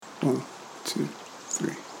1, 2,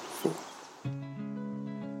 3, 4.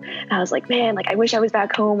 I was like, man, like I wish I was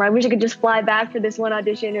back home, or I wish I could just fly back for this one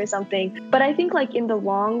audition or something. But I think like in the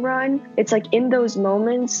long run, it's like in those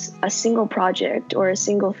moments, a single project or a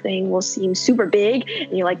single thing will seem super big.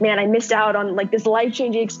 And you're like, man, I missed out on like this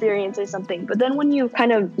life-changing experience or something. But then when you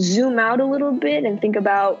kind of zoom out a little bit and think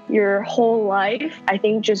about your whole life, I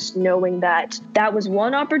think just knowing that that was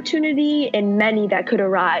one opportunity and many that could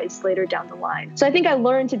arise later down the line. So I think I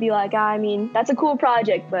learned to be like, I mean, that's a cool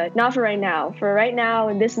project, but not for right now. For right now,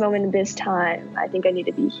 in this moment, in this time, I think I need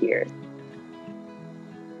to be here.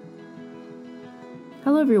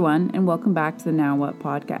 Hello, everyone, and welcome back to the Now What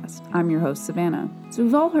podcast. I'm your host, Savannah. So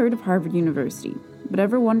we've all heard of Harvard University, but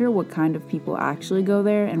ever wonder what kind of people actually go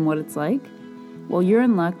there and what it's like? Well, you're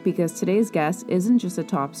in luck because today's guest isn't just a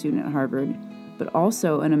top student at Harvard, but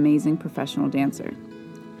also an amazing professional dancer.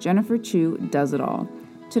 Jennifer Chu does it all.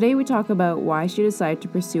 Today we talk about why she decided to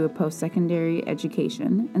pursue a post-secondary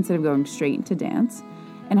education instead of going straight into dance,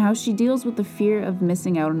 and how she deals with the fear of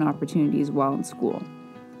missing out on opportunities while in school.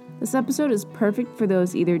 This episode is perfect for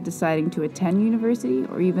those either deciding to attend university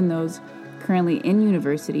or even those currently in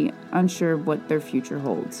university unsure of what their future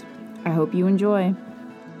holds. I hope you enjoy.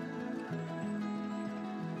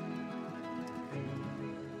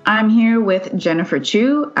 I'm here with Jennifer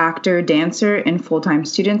Chu, actor, dancer, and full-time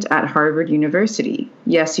student at Harvard University.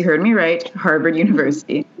 Yes, you heard me right, Harvard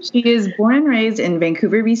University. She is born and raised in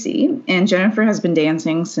Vancouver, BC, and Jennifer has been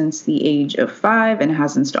dancing since the age of 5 and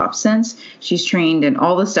hasn't stopped since. She's trained in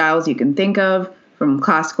all the styles you can think of, from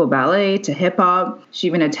classical ballet to hip-hop. She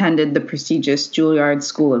even attended the prestigious Juilliard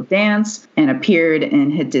School of Dance and appeared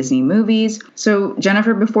in hit Disney movies. So,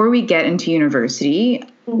 Jennifer, before we get into university,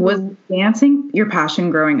 was dancing your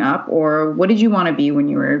passion growing up, or what did you want to be when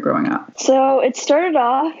you were growing up? So it started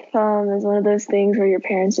off as one of those things where your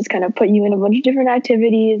parents just kind of put you in a bunch of different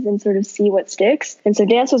activities and sort of see what sticks. And so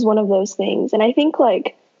dance was one of those things. And I think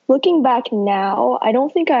like looking back now, I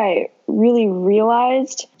don't think I really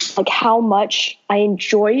realized like how much I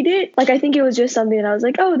enjoyed it. Like I think it was just something that I was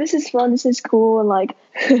like, oh, this is fun, this is cool, and like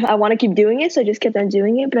I want to keep doing it, so I just kept on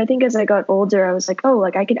doing it. But I think as I got older, I was like, oh,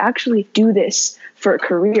 like I could actually do this for a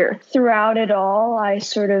career. Throughout it all, I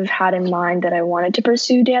sort of had in mind that I wanted to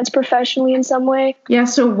pursue dance professionally in some way. Yeah,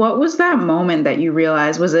 so what was that moment that you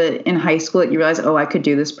realized? Was it in high school that you realized, oh, I could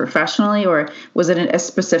do this professionally, or was it a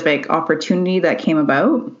specific opportunity that came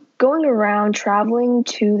about? Going around traveling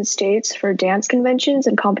to the States for dance conventions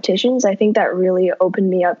and competitions, I think that really opened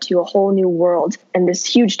me up to a whole new world and this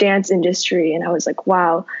huge dance industry. And I was like,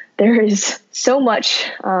 wow, there is so much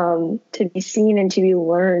to be seen and to be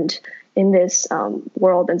learned in this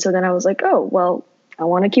world. And so then I was like, oh, well, I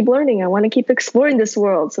want to keep learning. I want to keep exploring this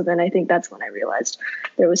world. So then I think that's when I realized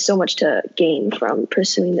there was so much to gain from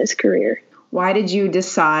pursuing this career. Why did you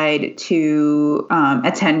decide to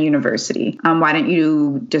attend university? Why didn't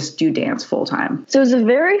you just do dance full time? So it was a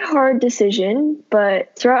very hard decision,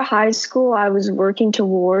 but throughout high school, I was working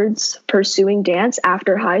towards pursuing dance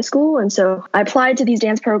after high school. And so I applied to these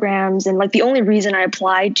dance programs. And like the only reason I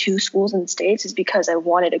applied to schools in the States is because I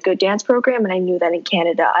wanted a good dance program. And I knew that in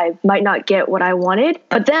Canada, I might not get what I wanted.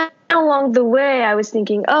 But then along the way, I was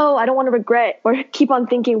thinking, oh, I don't want to regret or keep on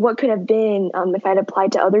thinking what could have been if I'd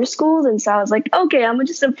applied to other schools. And so I was like, okay, I'm going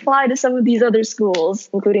to just apply to some of these other schools,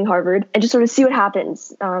 including Harvard, and just sort of see what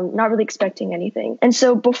happens, not really expecting anything. And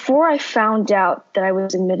so before I found out that I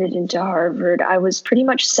was admitted into Harvard, I was pretty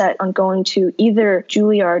much set on going to either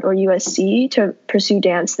Juilliard or USC to pursue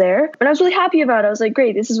dance there. And I was really happy about it. I was like,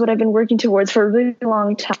 great, this is what I've been working towards for a really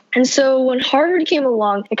long time. And so when Harvard came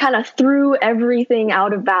along, it kind of threw everything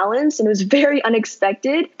out of balance. And it was very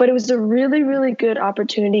unexpected, but it was a really, really good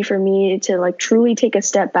opportunity for me to like truly take a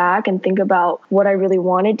step back and think about what I really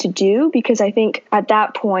wanted to do. Because I think at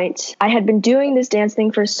that point, I had been doing this dance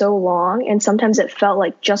thing for so long. And sometimes it felt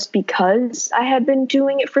like just because I had been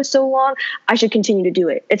doing it for so long, I should continue to do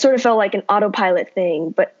it. It sort of felt like an autopilot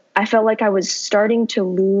thing, but I felt like I was starting to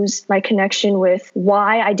lose my connection with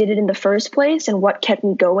why I did it in the first place and what kept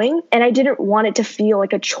me going. And I didn't want it to feel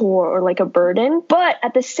like a chore or like a burden. But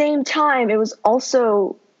at the same time, it was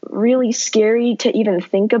also really scary to even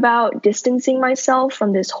think about distancing myself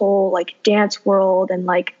from this whole like dance world and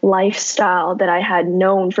like lifestyle that I had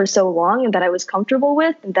known for so long and that I was comfortable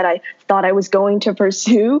with and that I thought I was going to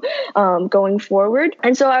pursue going forward.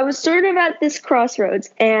 And so I was sort of at this crossroads,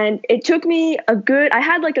 and it took me a good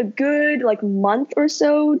month or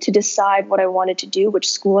so to decide what I wanted to do, which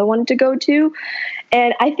school I wanted to go to.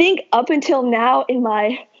 And I think up until now in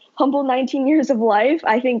my humble 19 years of life,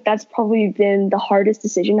 I think that's probably been the hardest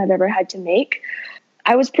decision I've ever had to make.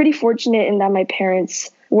 I was pretty fortunate in that my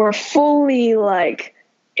parents were fully like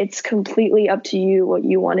it's completely up to you what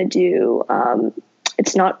you want to do.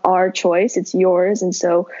 It's not our choice, it's yours. And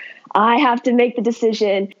so I have to make the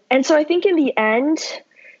decision. And so I think in the end,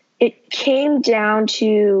 it came down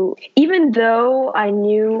to, even though I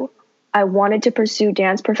knew I wanted to pursue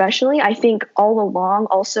dance professionally, I think all along,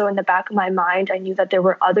 also in the back of my mind, I knew that there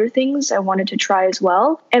were other things I wanted to try as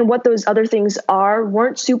well. And what those other things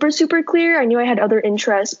weren't super, super clear. I knew I had other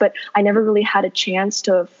interests, but I never really had a chance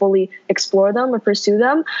to fully explore them or pursue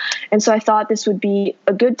them. And so I thought this would be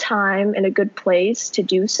a good time and a good place to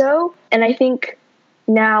do so. And I think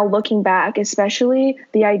now, looking back, especially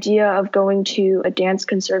the idea of going to a dance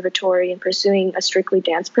conservatory and pursuing a strictly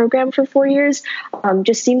dance program for 4 years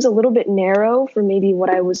just seems a little bit narrow for maybe what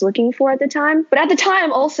I was looking for at the time. But at the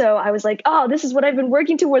time also, I was like, oh, this is what I've been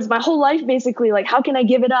working towards my whole life, basically. Like, how can I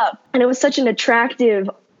give it up? And it was such an attractive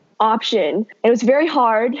option. It was very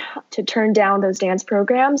hard to turn down those dance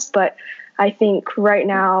programs, but I think right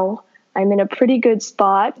now I'm in a pretty good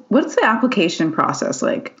spot. What's the application process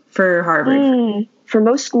like for Harvard? For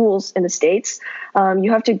most schools in the States,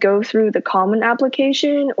 you have to go through the common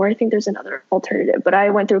application, or I think there's another alternative, but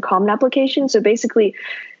I went through common application. So basically,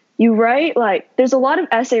 you write, there's a lot of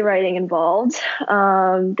essay writing involved.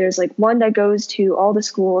 There's one that goes to all the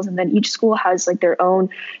schools, and then each school has their own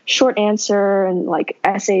short answer and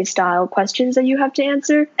essay style questions that you have to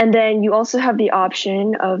answer. And then you also have the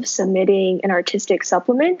option of submitting an artistic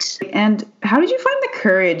supplement. And how did you find the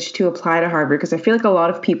courage to apply to Harvard? Because I feel like a lot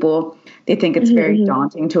of people, they think it's very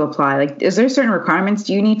daunting to apply. Is there certain requirements?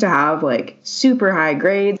 Do you need to have super high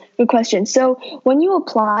grades? Good question. So when you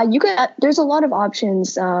apply, there's a lot of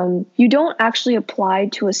options. You don't actually apply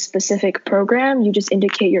to a specific program. You just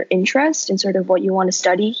indicate your interest in sort of what you want to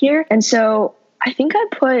study here. And so I think I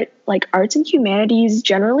put arts and humanities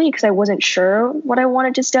generally because I wasn't sure what I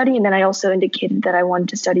wanted to study. And then I also indicated that I wanted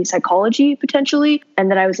to study psychology potentially, and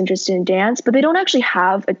that I was interested in dance. But they don't actually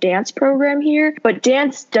have a dance program here. But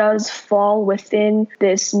dance does fall within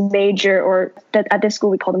this major, or that at this school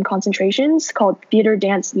we call them concentrations, called theater,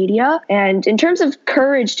 dance, media. And in terms of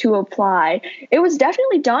courage to apply, it was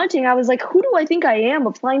definitely daunting. I was like, who do I think I am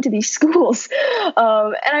applying to these schools? And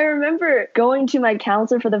I remember going to my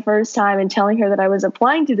counselor for the first time and telling her that I was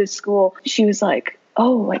applying to this school. She was like,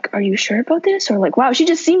 oh, are you sure about this? Or wow, she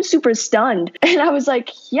just seemed super stunned. And I was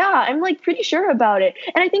like, yeah, I'm pretty sure about it.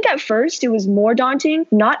 And I think at first it was more daunting,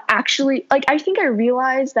 not actually, I think I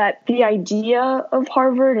realized that the idea of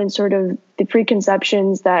Harvard and sort of the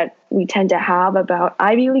preconceptions that we tend to have about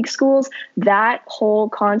Ivy League schools, that whole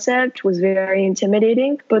concept was very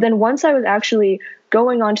intimidating. But then once I was actually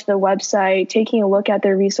going onto the website, taking a look at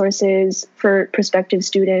their resources for prospective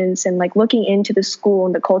students and looking into the school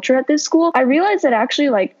and the culture at this school, I realized that actually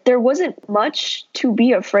there wasn't much to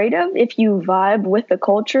be afraid of if you vibe with the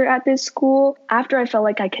culture at this school. After I felt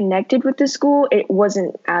like I connected with the school, it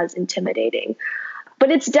wasn't as intimidating. But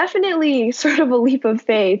it's definitely sort of a leap of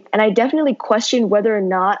faith. And I definitely questioned whether or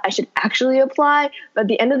not I should actually apply. But at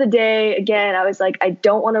the end of the day, again, I was like, I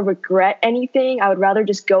don't want to regret anything. I would rather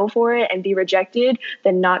just go for it and be rejected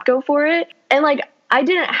than not go for it. And I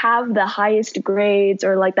didn't have the highest grades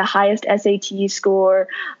or the highest SAT score.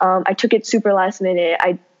 I took it super last minute.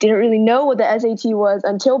 I didn't really know what the SAT was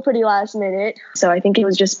until pretty last minute. So I think it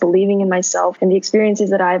was just believing in myself and the experiences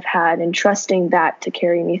that I've had and trusting that to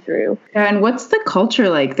carry me through. And what's the culture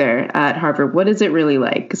like there at Harvard? What is it really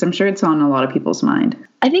like? Because I'm sure it's on a lot of people's mind.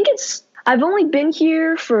 I think I've only been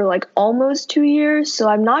here for almost 2 years, so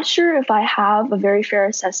I'm not sure if I have a very fair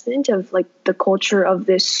assessment of the culture of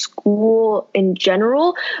this school in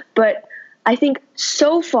general. But I think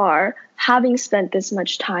so far, having spent this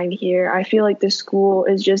much time here, I feel like this school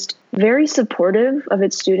is just very supportive of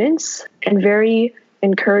its students and very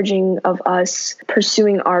encouraging of us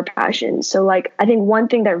pursuing our passions. So I think one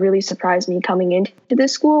thing that really surprised me coming into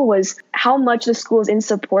this school was how much the school is in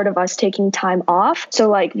support of us taking time off.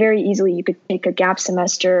 So very easily you could take a gap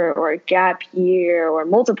semester or a gap year or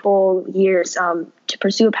multiple years to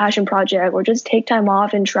pursue a passion project, or just take time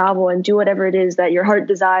off and travel and do whatever it is that your heart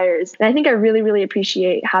desires. And I think I really, really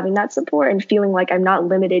appreciate having that support and feeling like I'm not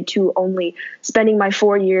limited to only spending my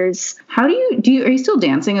 4 years. How are you still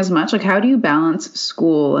dancing as much? How do you balance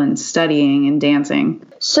school and studying and dancing?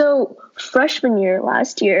 So freshman year,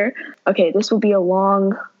 last year, okay, this will be a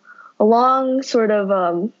long sort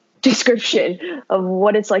of description of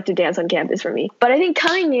what it's like to dance on campus for me. But I think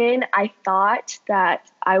coming in, I thought that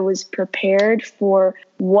I was prepared for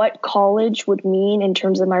what college would mean in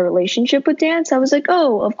terms of my relationship with dance. I was like,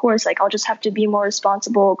 oh, of course, I'll just have to be more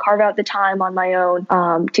responsible, carve out the time on my own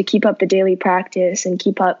to keep up the daily practice and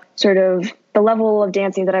keep up sort of the level of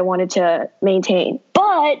dancing that I wanted to maintain. But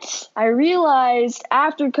But I realized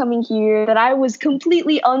after coming here that I was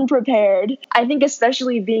completely unprepared. I think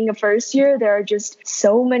especially being a first year, there are just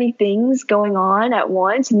so many things going on at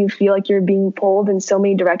once, and you feel like you're being pulled in so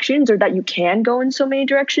many directions, or that you can go in so many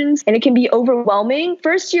directions, and it can be overwhelming.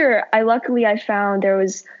 First year, I found there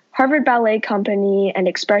was Harvard Ballet Company and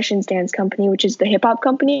Expressions Dance Company, which is the hip hop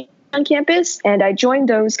company on campus. And I joined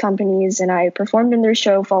those companies and I performed in their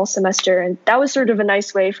show fall semester. And that was sort of a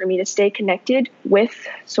nice way for me to stay connected with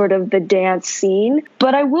sort of the dance scene.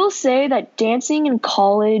 But I will say that dancing in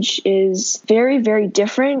college is very, very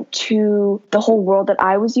different to the whole world that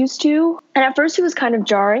I was used to. And at first it was kind of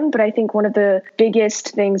jarring, but I think one of the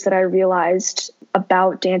biggest things that I realized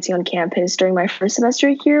about dancing on campus during my first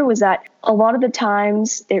semester here was that a lot of the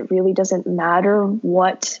times it really doesn't matter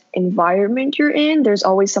what environment you're in. There's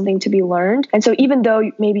always something to be learned. And so even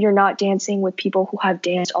though maybe you're not dancing with people who have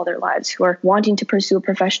danced all their lives, who are wanting to pursue a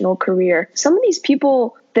professional career, some of these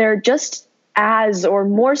people, they're just as or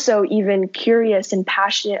more so even curious and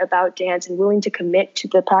passionate about dance and willing to commit to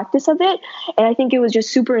the practice of it. And I think it was just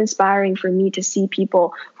super inspiring for me to see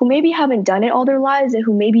people who maybe haven't done it all their lives and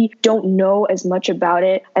who maybe don't know as much about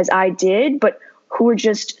it as I did, but who were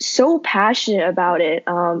just so passionate about it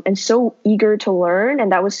and so eager to learn.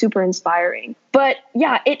 And that was super inspiring. But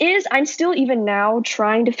yeah, it is. I'm still even now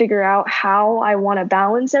trying to figure out how I want to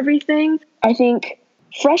balance everything. I think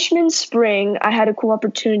freshman spring, I had a cool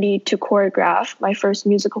opportunity to choreograph my first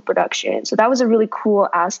musical production. So that was a really cool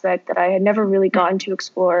aspect that I had never really gotten to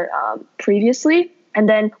explore previously. And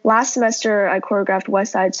then last semester, I choreographed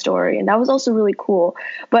West Side Story, and that was also really cool.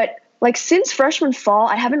 But like since freshman fall,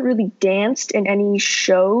 I haven't really danced in any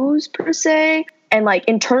shows per se. And like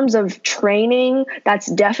in terms of training, that's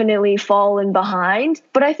definitely fallen behind.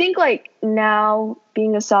 But I think like now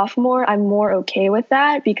being a sophomore, I'm more okay with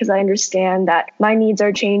that because I understand that my needs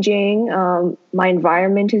are changing, my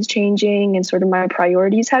environment is changing, and sort of my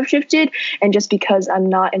priorities have shifted. And just because I'm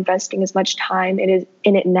not investing as much time in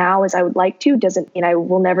it now as I would like to doesn't mean I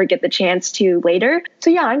will never get the chance to later. So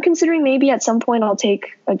yeah, I'm considering maybe at some point I'll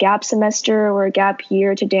take a gap semester or a gap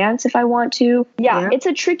year to dance if I want to. Yeah. It's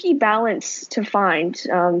a tricky balance to find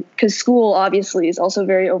because school obviously is also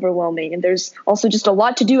very overwhelming, and there's also just a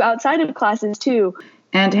lot to do outside of classes too.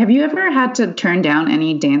 And have you ever had to turn down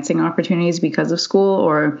any dancing opportunities because of school,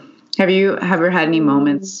 or have you ever had any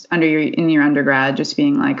moments in your undergrad just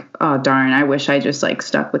being like, oh darn, I wish I just like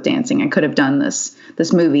stuck with dancing. I could have done this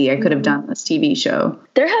movie. I could have done this TV show.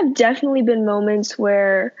 There have definitely been moments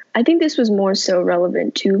where I think this was more so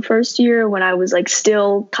relevant to first year when I was like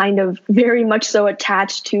still kind of very much so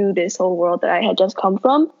attached to this whole world that I had just come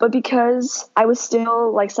from. But because I was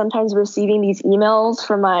still like sometimes receiving these emails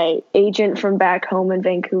from my agent from back home in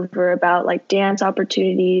Vancouver about like dance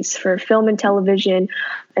opportunities for film and television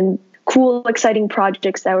and cool, exciting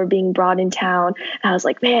projects that were being brought in town. And I was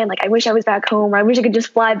like, man, like I wish I was back home, or I wish I could just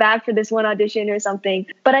fly back for this one audition or something.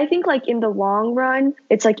 But I think like in the long run,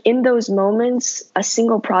 it's like in those moments, a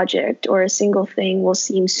single project or a single thing will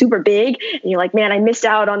seem super big. And you're like, man, I missed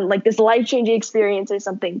out on like this life-changing experience or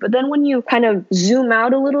something. But then when you kind of zoom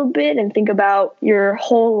out a little bit and think about your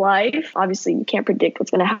whole life, obviously you can't predict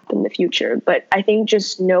what's going to happen in the future. But I think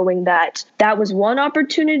just knowing that that was one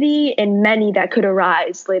opportunity and many that could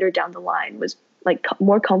arise later down the line was like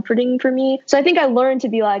more comforting for me. So I think I learned to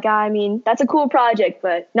be like, I mean, that's a cool project,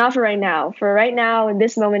 but not for right now. For right now, in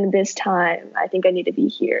this moment, in this time, I think I need to be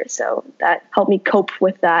here. So that helped me cope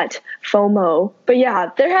with that FOMO. But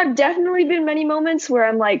yeah, there have definitely been many moments where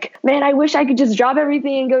I'm like, man, I wish I could just drop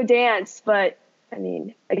everything and go dance. But I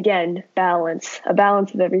mean, again, a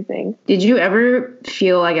balance of everything. Did you ever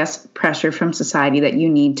feel, I guess, pressure from society that you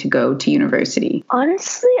need to go to university?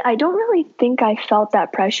 Honestly, I don't really think I felt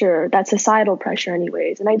that pressure, that societal pressure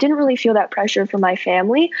anyways. And I didn't really feel that pressure from my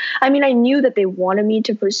family. I mean, I knew that they wanted me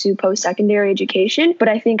to pursue post-secondary education, but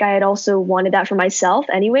I think I had also wanted that for myself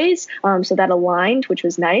anyways. So that aligned, which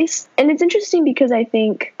was nice. And it's interesting because I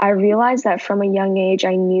think I realized that from a young age,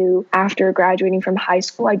 I knew after graduating from high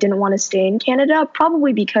school, I didn't want to stay in Canada.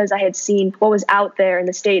 Probably because I had seen what was out there in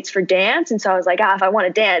the States for dance. And so I was like, if I want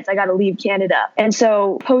to dance, I got to leave Canada. And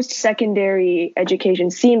so post-secondary education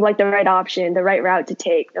seemed like the right option, the right route to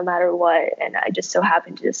take no matter what. And I just so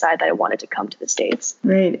happened to decide that I wanted to come to the States.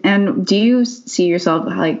 Right. And do you see yourself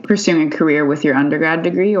like pursuing a career with your undergrad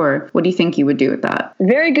degree, or what do you think you would do with that?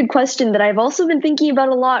 Very good question that I've also been thinking about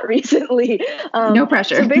a lot recently. No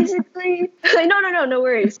pressure. So basically, no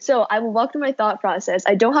worries. So I will walk through my thought process.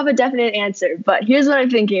 I don't have a definite answer, but But here's what I'm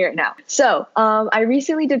thinking right now. So I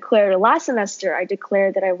recently declared, last semester, I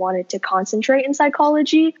declared that I wanted to concentrate in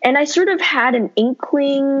psychology. And I sort of had an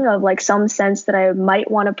inkling of like some sense that I might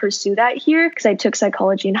want to pursue that here because I took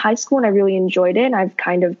psychology in high school and I really enjoyed it. And I've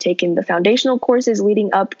kind of taken the foundational courses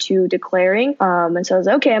leading up to declaring. And so I was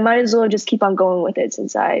like, okay, I might as well just keep on going with it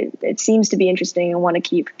since it seems to be interesting and want to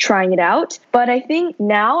keep trying it out. But I think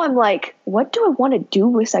now I'm like, what do I want to do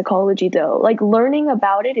with psychology though? Like learning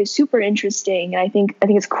about it is super interesting. And I think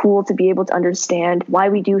it's cool to be able to understand why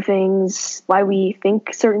we do things, why we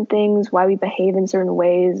think certain things, why we behave in certain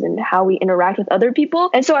ways, and how we interact with other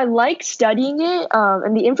people. And so I like studying it,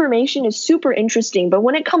 and the information is super interesting. But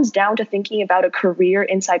when it comes down to thinking about a career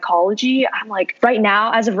in psychology, I'm like,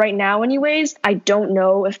 as of right now anyways, I don't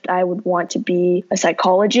know if I would want to be a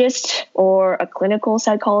psychologist or a clinical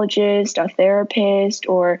psychologist, a therapist,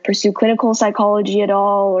 or pursue clinical psychology at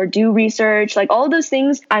all, or do research. Like all of those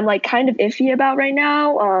things I'm like kind of iffy about right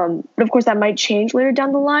now. But of course that might change later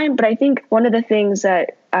down the line. But I think one of the things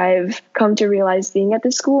that I've come to realize being at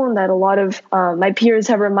the school and that a lot of my peers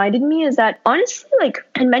have reminded me is that honestly, like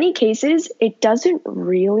in many cases, it doesn't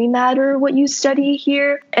really matter what you study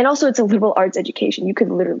here. And also it's a liberal arts education. You could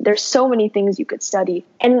there's so many things you could study.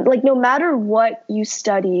 And like no matter what you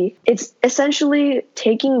study, it's essentially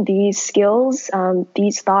taking these skills,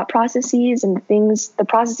 these thought processes and the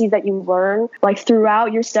processes that you learn like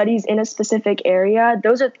throughout your studies in a specific area.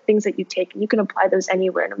 Those are things that you take and you can apply those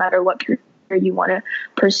anywhere, no matter what career you want to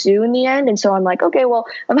pursue in the end. And so I'm like, okay, well,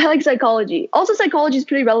 I like psychology. Also, psychology is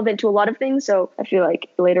pretty relevant to a lot of things. So I feel like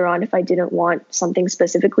later on, if I didn't want something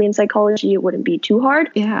specifically in psychology, it wouldn't be too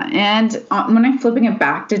hard. Yeah. And when I'm flipping it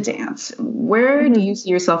back to dance, where do you see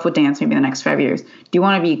yourself with dance maybe in the next 5 years? Do you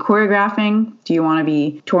want to be choreographing? Do you want to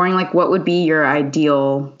be touring? Like, what would be your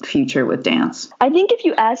ideal future with dance? I think if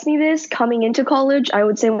you asked me this coming into college, I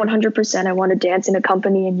would say 100% I want to dance in a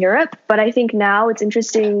company in Europe. But I think now it's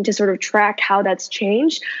interesting to sort of track how that's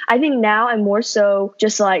changed. I think now I'm more so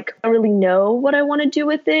just like, I don't really know what I want to do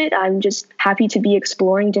with it. I'm just happy to be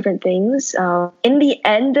exploring different things. In the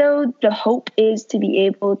end, though, the hope is to be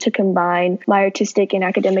able to combine my artistic and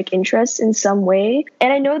academic interests in some way.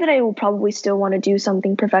 And I know that I will probably still want to do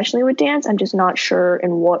something professionally with dance. I'm just not sure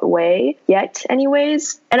in what way yet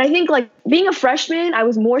anyways. And I think like being a freshman, I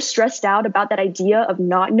was more stressed out about that idea of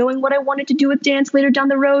not knowing what I wanted to do with dance later down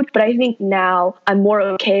the road. But I think now I'm more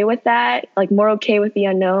okay with that, like more okay with the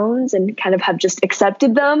unknowns and kind of have just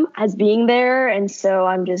accepted them as being there. And so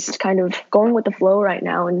I'm just kind of going with the flow right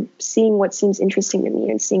now and seeing what seems interesting to me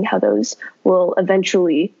and seeing how those will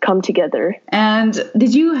eventually come together. And do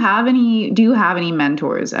you have any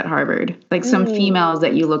mentors at Harvard? Like some females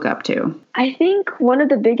that you look up to? I think one of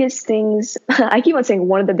the biggest things, I keep on saying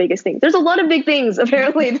one of the biggest things. There's a lot of big things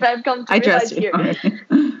apparently that I've come to realize here.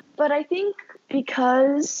 But I think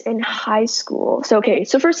because in high school, so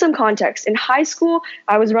for some context, in high school,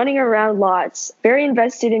 I was running around lots, very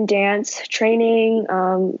invested in dance, training,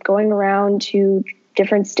 going around to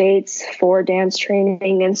different states for dance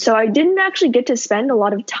training. And so I didn't actually get to spend a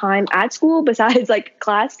lot of time at school besides like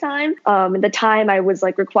class time, and the time I was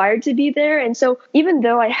like required to be there. And so even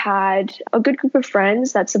though I had a good group of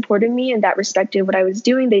friends that supported me and that respected what I was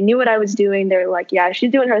doing, they knew what I was doing. They're like, yeah, she's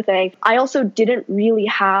doing her thing. I also didn't really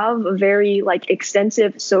have a very like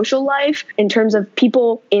extensive social life in terms of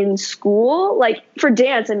people in school. Like for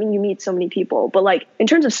dance, I mean, you meet so many people, but like in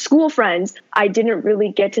terms of school friends, I didn't really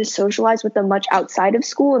get to socialize with them much outside of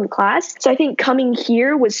school and class. So I think coming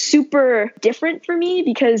here was super different for me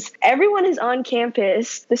because everyone is on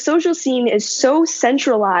campus. The social scene is so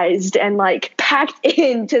centralized and like packed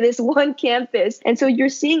into this one campus. And so you're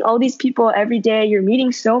seeing all these people every day. You're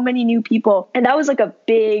meeting so many new people. And that was like a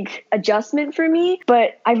big adjustment for me.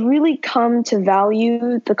 But I've really come to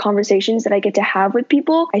value the conversations that I get to have with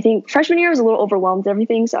people. I think freshman year I was a little overwhelmed with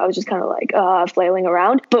everything. So I was just kind of like flailing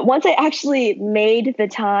around. But once I actually made the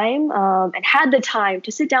time and had the time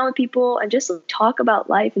to sit down with people and just talk about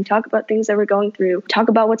life and talk about things that we're going through, talk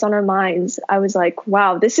about what's on our minds, I was like,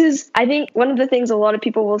 wow, I think one of the things a lot of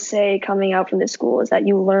people will say coming out from this school is that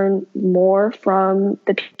you learn more from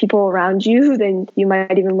the people around you than you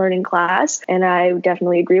might even learn in class. And I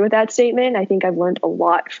definitely agree with that statement. I think I've learned a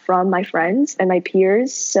lot from my friends and my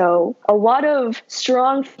peers. So a lot of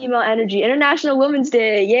strong female energy. International Women's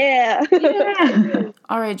Day. Yeah.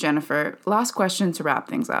 All right, Jennifer, last question to wrap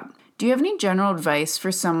things up. Do you have any general advice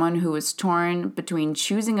for someone who is torn between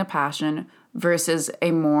choosing a passion versus a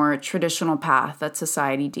more traditional path that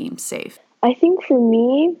society deems safe? I think for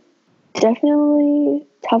me, definitely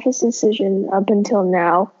toughest decision up until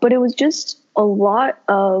now, but it was just a lot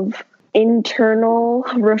of internal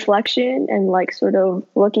reflection and like sort of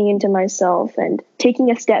looking into myself and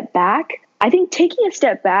taking a step back. I think taking a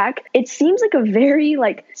step back, it seems like a very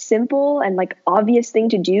like simple and like obvious thing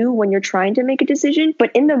to do when you're trying to make a decision. But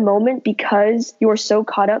in the moment, because you're so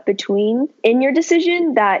caught up in your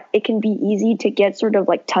decision, that it can be easy to get sort of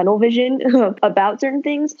like tunnel vision about certain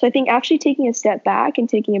things. So I think actually taking a step back and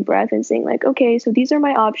taking a breath and saying like, okay, so these are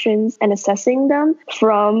my options, and assessing them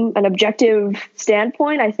from an objective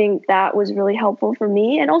standpoint, I think that was really helpful for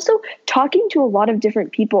me. And also talking to a lot of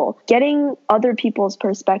different people, getting other people's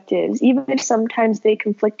perspectives, even if sometimes they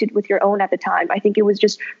conflicted with your own at the time. I think it was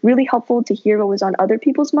just really helpful to hear what was on other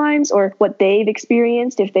people's minds or what they've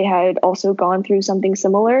experienced if they had also gone through something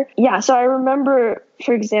similar. Yeah, so I remember,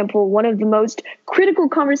 for example, one of the most critical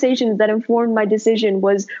conversations that informed my decision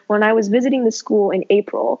was when I was visiting the school in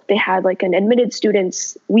April. They had like an admitted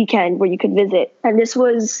students weekend where you could visit. And this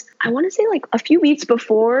was, I want to say like a few weeks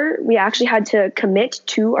before we actually had to commit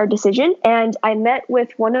to our decision. And I met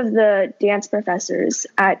with one of the dance professors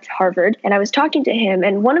at Harvard, and I was talking to him.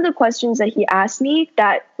 And one of the questions that he asked me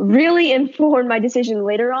that really informed my decision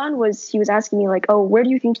later on was he was asking me like, oh, where do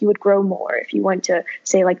you think you would grow more if you went to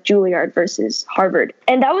say like Juilliard versus Harvard?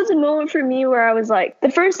 And that was a moment for me where I was like,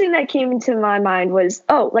 the first thing that came into my mind was,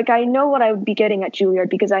 oh, like I know what I would be getting at Juilliard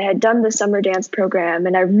because I had done the summer dance program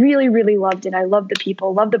and I really, really loved it. I loved the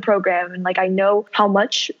people, loved the program. And like, I know how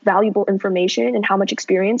much valuable information and how much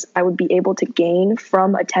experience I would be able to gain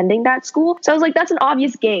from attending that school. So I was like, that's an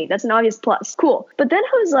obvious gain. That's an obvious plus. Cool. But then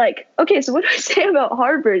I was like, okay, so what do I say about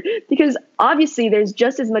Harvard? Because obviously there's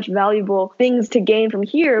just as much valuable things to gain from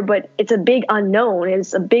here, but it's a big unknown.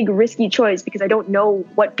 It's a big risky choice because I don't know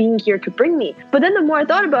what being here could bring me. But then the more I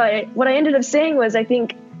thought about it, what I ended up saying was, I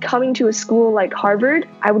think coming to a school like Harvard,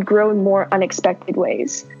 I would grow in more unexpected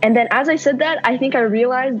ways. And then as I said that, I think I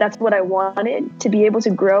realized that's what I wanted, to be able to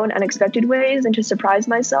grow in unexpected ways and to surprise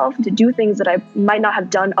myself and to do things that I might not have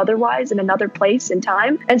done otherwise in another place and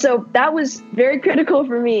time. And so that was very critical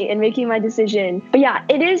for me in making my decision. But yeah,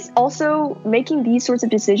 it is also making these sorts of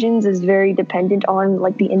decisions is very dependent on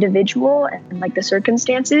like the individual and like the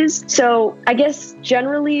circumstances. So I guess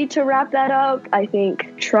generally to wrap that up, I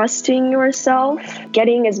think trusting yourself,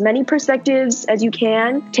 getting as many perspectives as you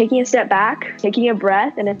can, taking a step back, taking a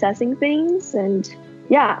breath and assessing things. And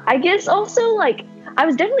yeah, I guess also like I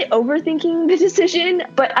was definitely overthinking the decision,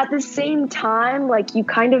 but at the same time, like you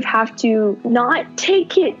kind of have to not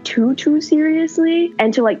take it too seriously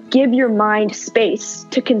and to like give your mind space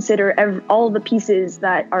to consider all the pieces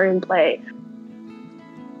that are in play.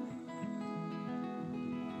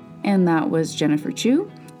 And that was Jennifer Chu.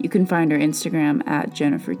 You can find her Instagram at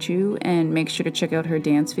Jennifer Chu, and make sure to check out her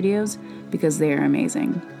dance videos because they are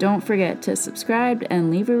amazing. Don't forget to subscribe and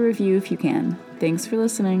leave a review if you can. Thanks for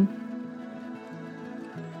listening.